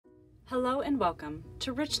Hello and welcome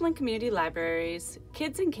to Richland Community Library's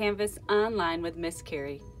Kids in Canvas Online with Miss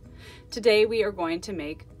Carrie. Today we are going to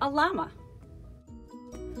make a llama.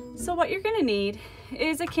 So what you're going to need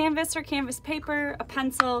is a canvas or canvas paper, a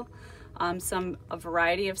pencil, a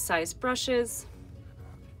variety of size brushes,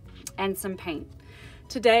 and some paint.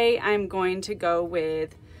 Today I'm going to go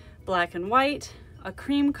with black and white, a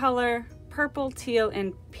cream color, purple, teal,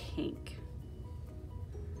 and pink.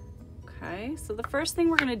 Okay, so the first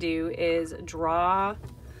thing we're going to do is draw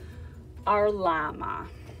our llama.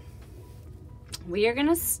 We are going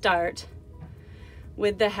to start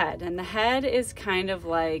with the head, and the head is kind of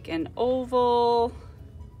like an oval-ish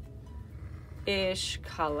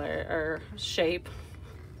color, or shape,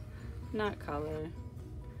 not color,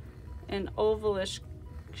 an ovalish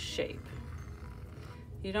shape.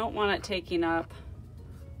 You don't want it taking up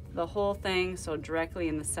the whole thing, so directly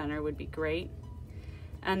in the center would be great.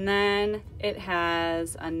 And then it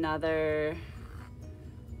has another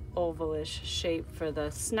ovalish shape for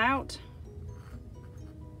the snout.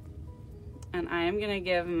 And I am gonna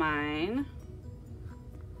give mine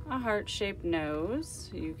a heart-shaped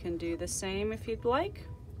nose. You can do the same if you'd like.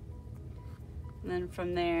 And then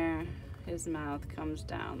from there, his mouth comes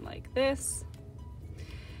down like this.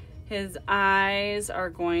 His eyes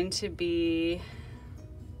are going to be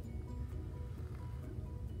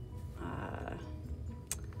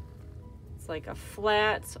like a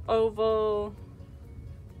flat oval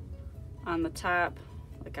on the top,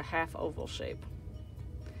 like a half oval shape.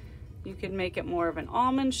 You could make it more of an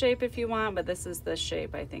almond shape if you want, but this is the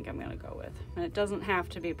shape I think I'm gonna go with. And it doesn't have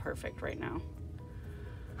to be perfect right now.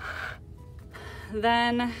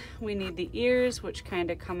 Then we need the ears, which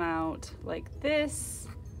kind of come out like this,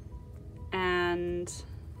 and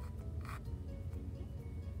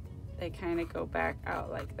they kind of go back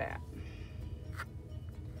out like that.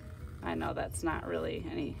 I know that's not really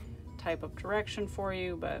any type of direction for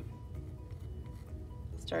you, but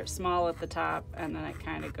start small at the top and then it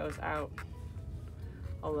kind of goes out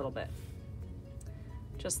a little bit,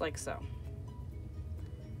 just like so.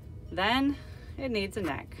 Then it needs a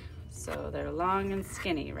neck, so they're long and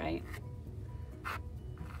skinny, right?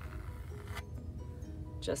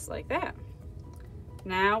 Just like that.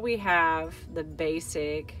 Now we have the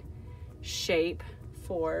basic shape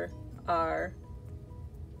for our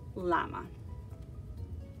llama.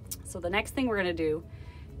 So the next thing we're going to do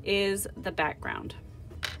is the background.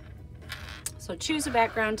 So choose a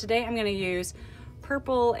background. Today I'm going to use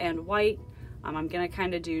purple and white. I'm going to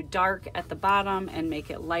kind of do dark at the bottom and make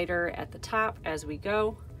it lighter at the top as we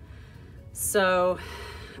go. So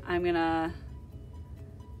I'm going to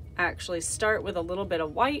actually start with a little bit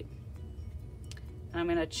of white. And I'm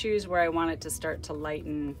going to choose where I want it to start to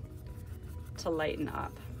lighten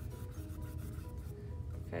up.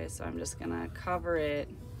 Okay, so I'm just gonna cover it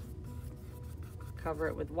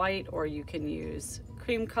with white, or you can use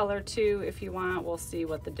cream color too if you want. We'll see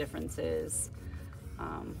what the difference is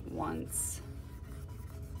once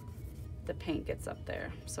the paint gets up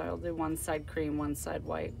there. So I'll do one side cream, one side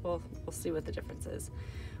white. We'll see what the difference is.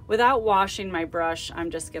 Without washing my brush,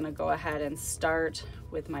 I'm just gonna go ahead and start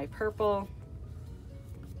with my purple.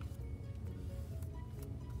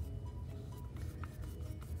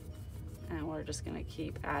 And we're just going to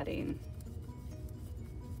keep adding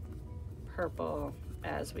purple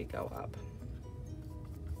as we go up.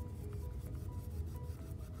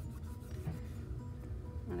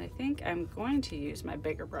 And I think I'm going to use my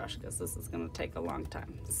bigger brush because this is going to take a long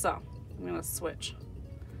time. So I'm going to switch.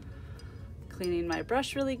 Cleaning my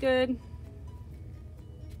brush really good.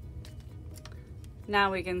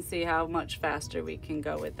 Now we can see how much faster we can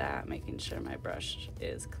go with that, making sure my brush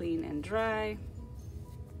is clean and dry.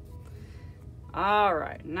 All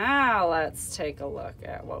right, now let's take a look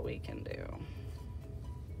at what we can do.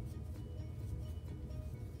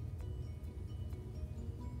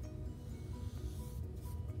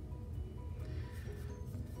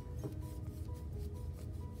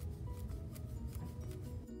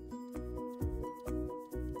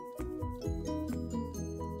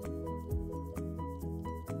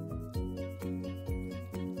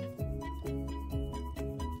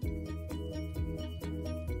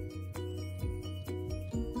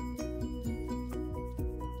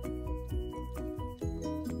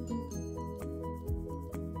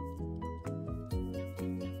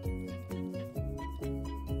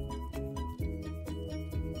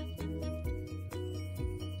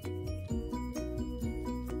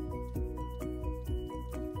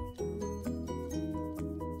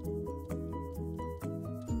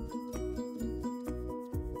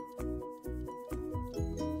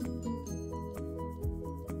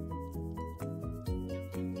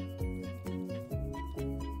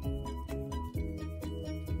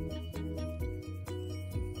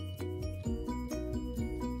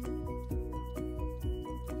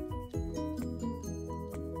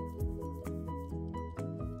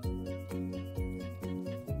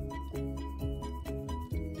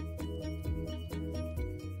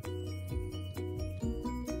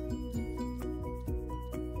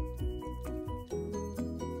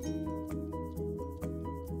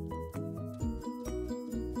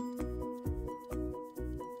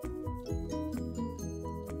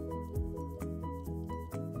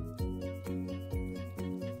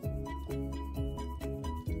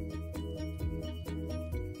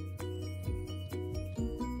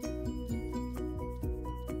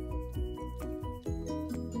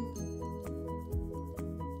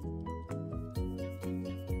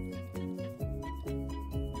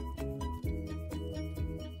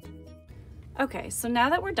 Okay, so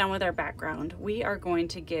now that we're done with our background, we are going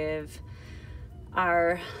to give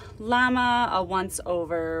our llama a once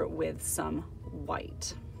over with some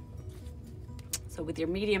white. So with your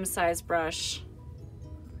medium-sized brush,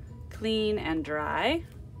 clean and dry,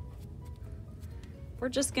 we're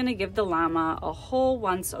just gonna give the llama a whole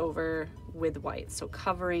once over with white, so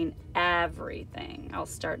covering everything. I'll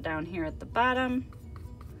start down here at the bottom,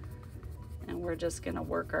 and we're just gonna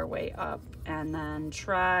work our way up, and then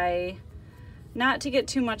try not to get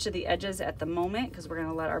too much of the edges at the moment, because we're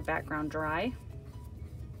gonna let our background dry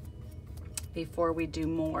before we do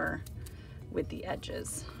more with the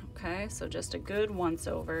edges. Okay, so just a good once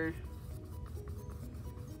over.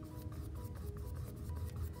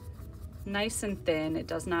 Nice and thin, it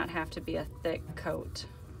does not have to be a thick coat.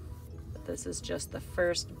 But this is just the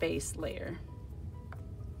first base layer.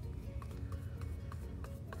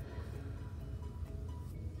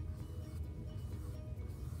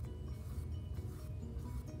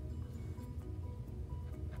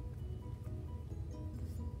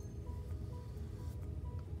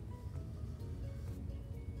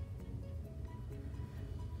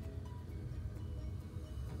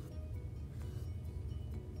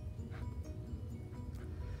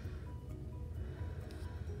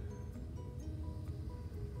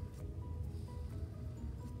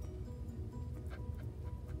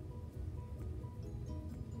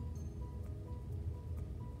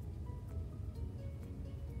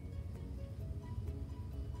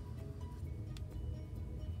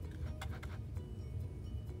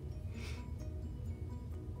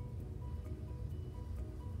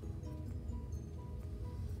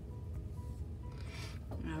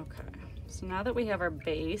 Okay, so now that we have our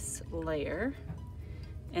base layer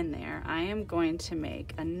in there, I am going to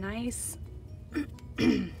make a nice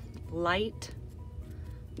light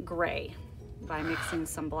gray by mixing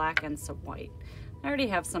some black and some white. I already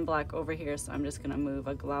have some black over here, so I'm just gonna move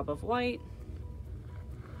a glob of white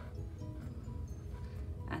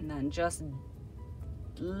and then just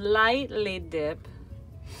lightly dip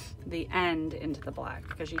the end into the black,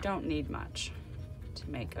 because you don't need much to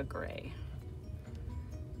make a gray.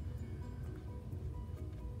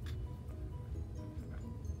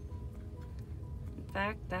 In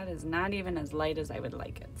fact, that is not even as light as I would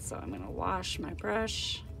like it. So I'm gonna wash my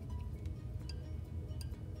brush,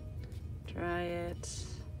 dry it,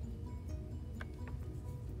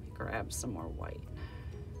 grab some more white.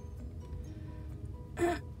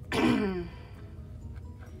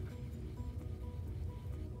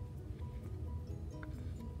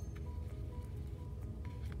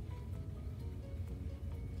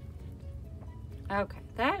 Okay,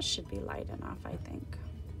 that should be light enough, I think.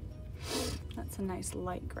 That's a nice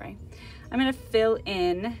light gray. I'm gonna fill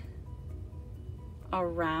in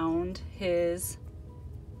around his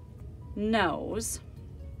nose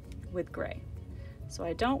with gray. So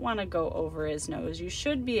I don't wanna go over his nose. You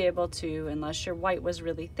should be able to, unless your white was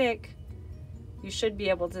really thick, you should be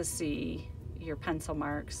able to see your pencil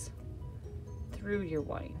marks through your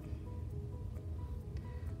white.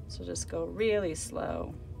 So just go really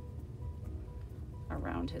slow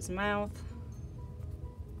around his mouth.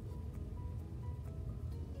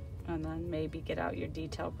 And then maybe get out your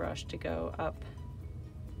detail brush to go up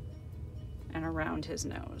and around his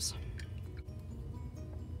nose.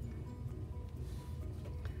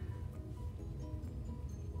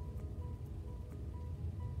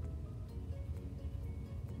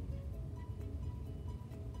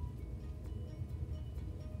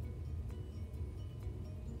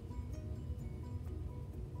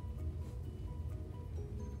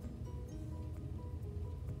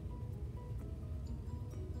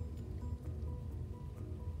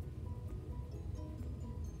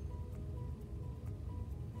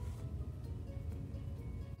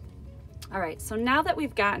 All right, so now that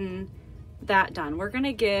we've gotten that done, we're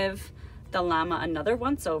gonna give the llama another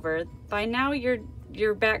once over. By now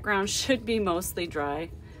your background should be mostly dry.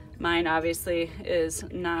 Mine obviously is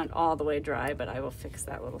not all the way dry, but I will fix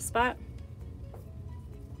that little spot.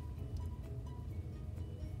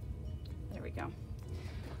 There we go.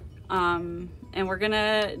 And we're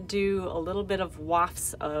gonna do a little bit of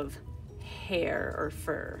wafts of hair or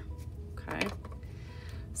fur, okay?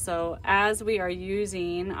 So as we are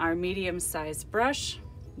using our medium-sized brush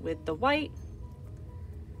with the white,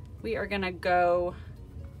 we are gonna go,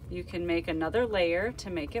 you can make another layer to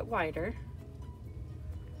make it wider.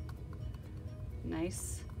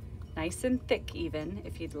 Nice and thick even,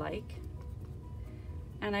 if you'd like.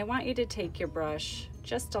 And I want you to take your brush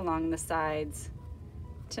just along the sides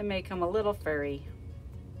to make them a little furry,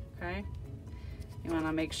 okay? You want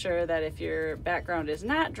to make sure that if your background is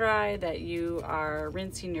not dry, that you are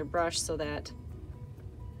rinsing your brush so that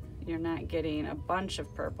you're not getting a bunch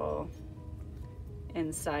of purple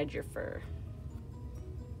inside your fur.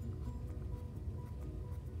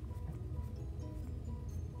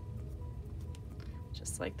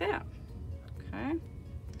 Just like that, okay?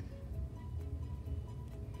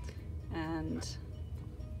 And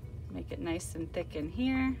make it nice and thick in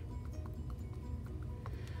here.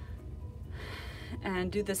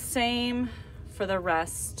 And do the same for the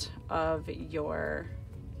rest of your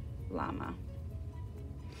llama.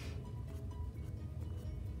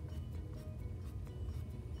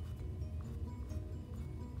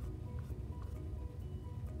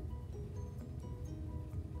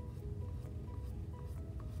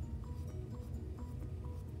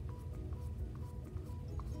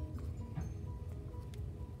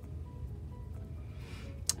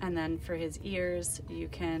 And then for his ears, you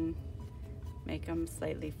can make them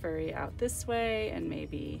slightly furry out this way and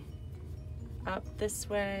maybe up this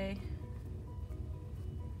way.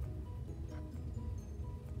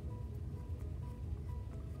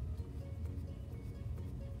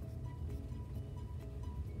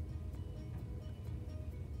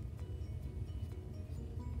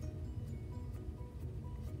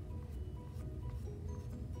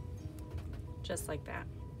 Just like that.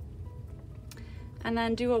 And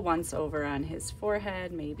then do a once over on his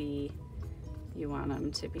forehead. Maybe you want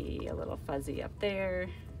him to be a little fuzzy up there.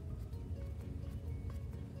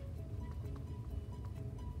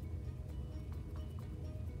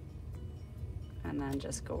 And then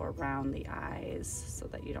just go around the eyes so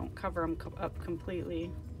that you don't cover them up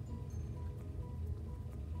completely.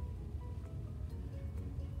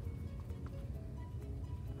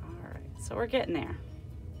 All right, so we're getting there.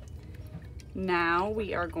 Now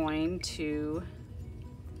we are going to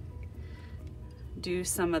do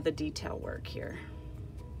some of the detail work here.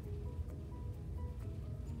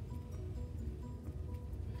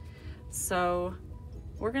 So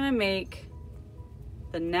we're gonna make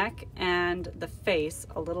the neck and the face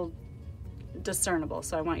a little discernible.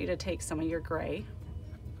 So I want you to take some of your gray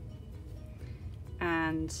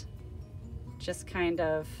and just kind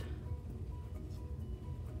of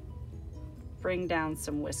bring down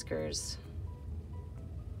some whiskers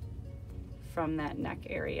from that neck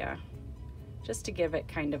area, just to give it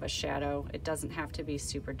kind of a shadow. It doesn't have to be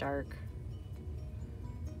super dark.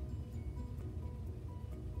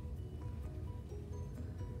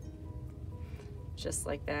 Just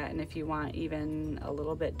like that. And if you want even a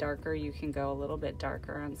little bit darker, you can go a little bit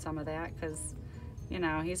darker on some of that, because, you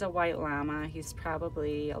know, he's a white llama. He's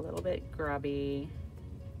probably a little bit grubby.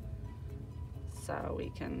 So we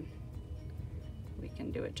can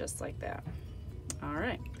do it just like that. All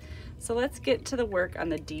right. So let's get to the work on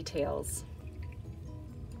the details.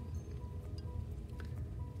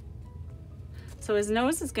 So his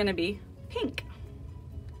nose is going to be pink.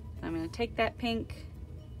 I'm going to take that pink.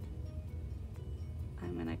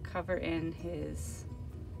 I'm going to cover in his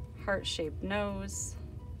heart-shaped nose.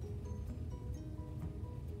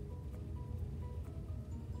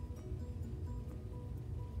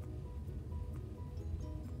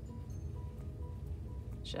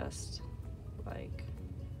 Just like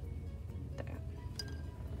that.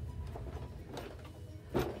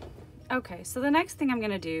 Okay, so the next thing I'm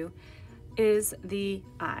going to do is the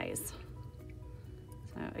eyes.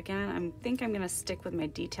 So again, I think I'm going to stick with my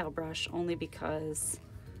detail brush only because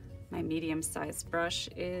my medium-sized brush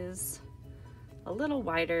is a little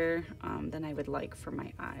wider than I would like for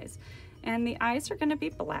my eyes. And the eyes are going to be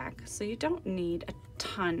black, so you don't need a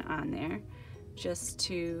ton on there, just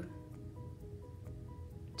to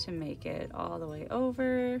make it all the way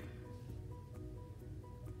over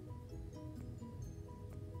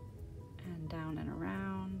and down and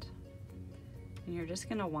around. And you're just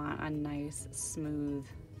gonna want a nice smooth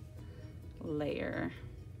layer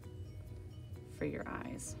for your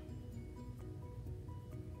eyes.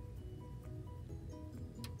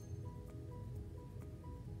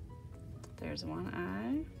 There's one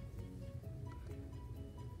eye.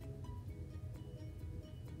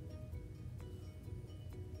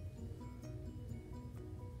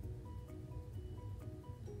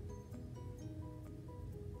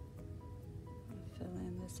 Fill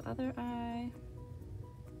in this other eye.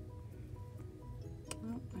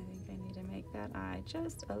 Oh, I think I need to make that eye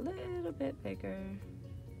just a little bit bigger.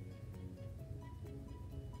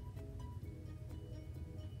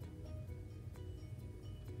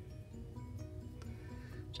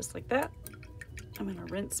 Just like that. I'm gonna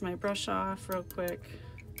rinse my brush off real quick.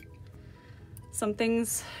 Some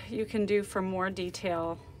things you can do for more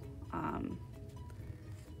detail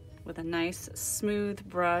with a nice smooth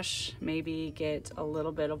brush. Maybe get a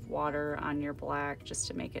little bit of water on your black just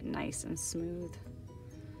to make it nice and smooth.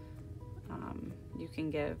 you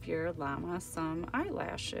can give your llama some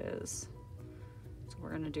eyelashes. So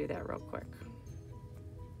we're gonna do that real quick.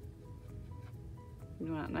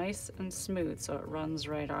 You want it nice and smooth so it runs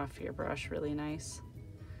right off your brush really nice.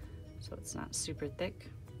 So it's not super thick,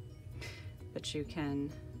 but you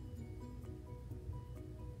can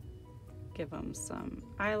give them some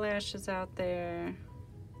eyelashes out there.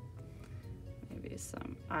 Maybe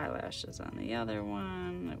some eyelashes on the other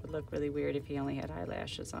one. It would look really weird if he only had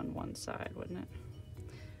eyelashes on one side, wouldn't it?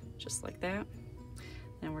 Just like that.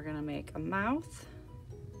 Then we're gonna make a mouth.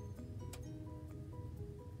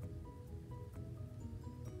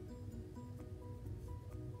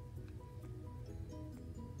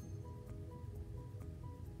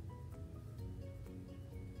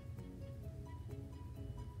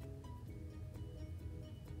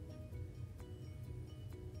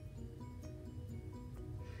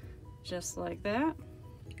 Just like that.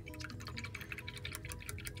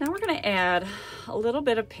 Now we're going to add a little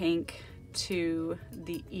bit of pink to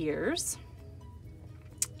the ears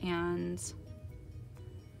and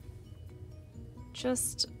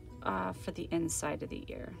just for the inside of the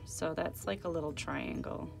ear. So that's like a little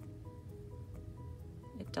triangle.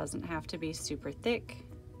 It doesn't have to be super thick.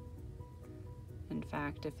 In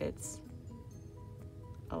fact, if it's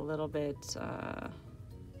a little bit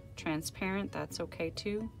transparent, that's okay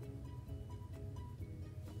too.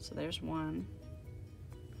 So there's one.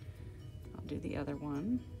 I'll do the other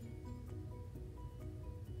one.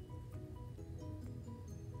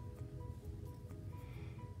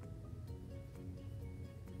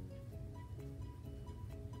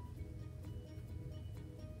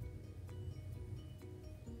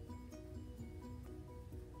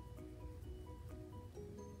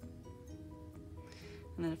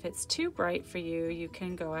 And then if it's too bright for you, you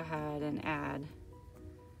can go ahead and add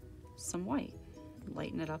some white.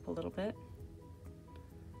 Lighten it up a little bit.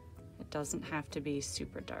 It doesn't have to be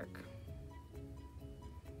super dark.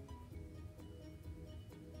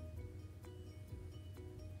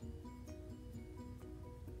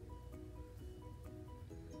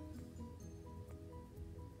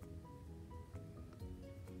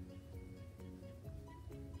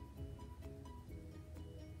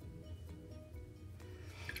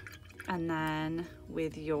 And then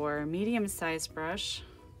with your medium-sized brush,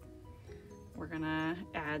 we're gonna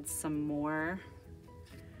add some more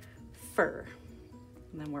fur,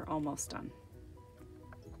 and then we're almost done.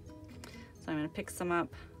 So I'm gonna pick some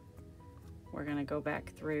up. We're gonna go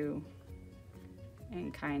back through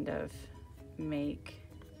and kind of make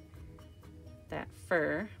that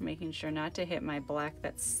fur, making sure not to hit my black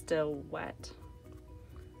that's still wet.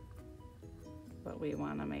 But we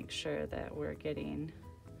wanna make sure that we're getting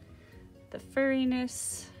the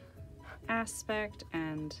furriness aspect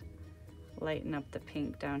and lighten up the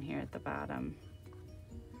pink down here at the bottom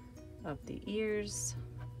of the ears.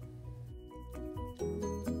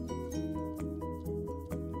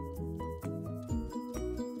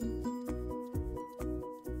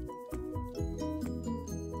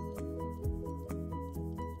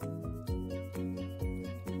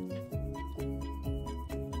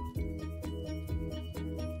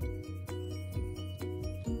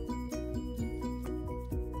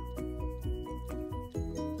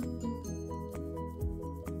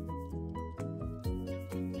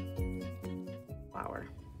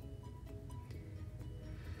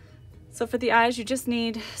 So for the eyes, you just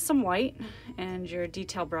need some white and your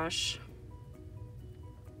detail brush,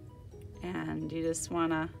 and you just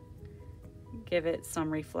want to give it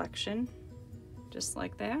some reflection, just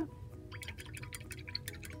like that.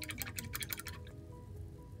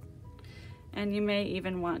 And you may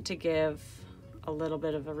even want to give a little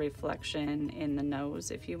bit of a reflection in the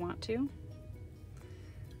nose if you want to.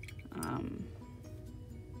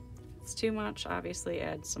 If it's too much, obviously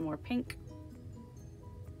add some more pink.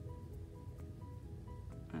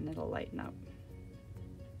 And it'll lighten up,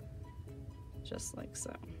 just like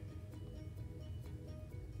so.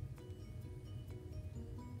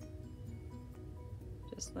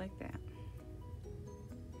 Just like that.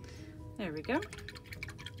 There we go.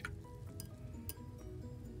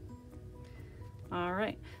 All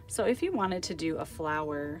right, so if you wanted to do a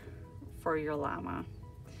flower for your llama,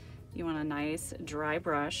 you want a nice dry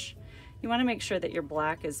brush. You want to make sure that your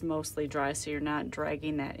black is mostly dry so you're not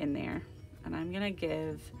dragging that in there. And I'm gonna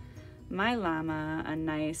give my llama a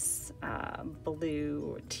nice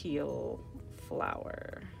blue teal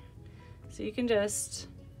flower. So you can just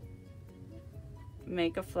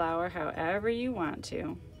make a flower however you want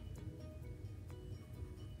to.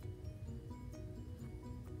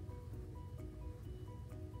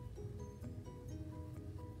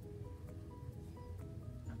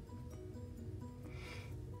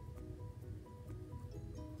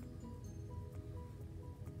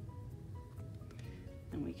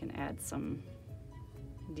 And we can add some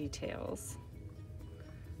details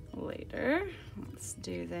later. Let's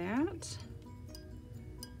do that.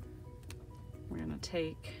 We're gonna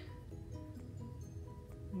take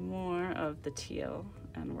more of the teal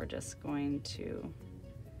and we're just going to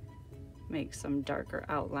make some darker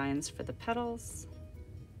outlines for the petals.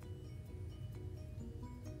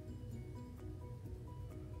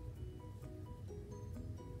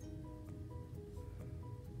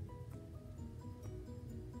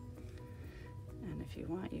 And if you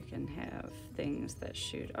want, you can have things that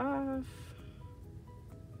shoot off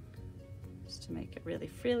just to make it really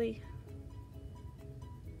frilly.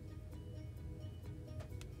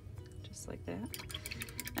 Just like that.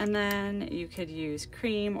 And then you could use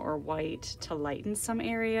cream or white to lighten some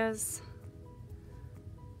areas.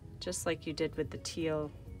 Just like you did with the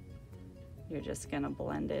teal, you're just gonna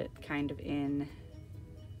blend it kind of in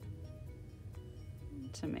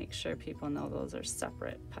to make sure people know those are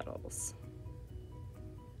separate petals.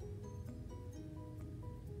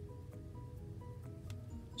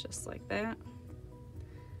 Just like that.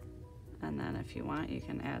 And then if you want, you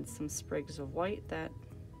can add some sprigs of white that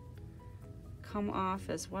come off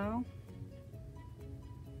as well.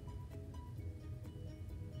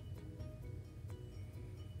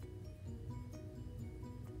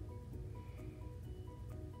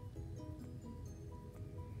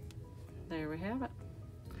 There we have it.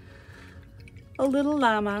 A little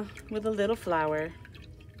llama with a little flower.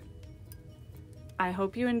 I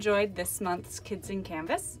hope you enjoyed this month's Kids in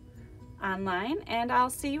Canvas online, and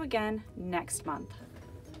I'll see you again next month.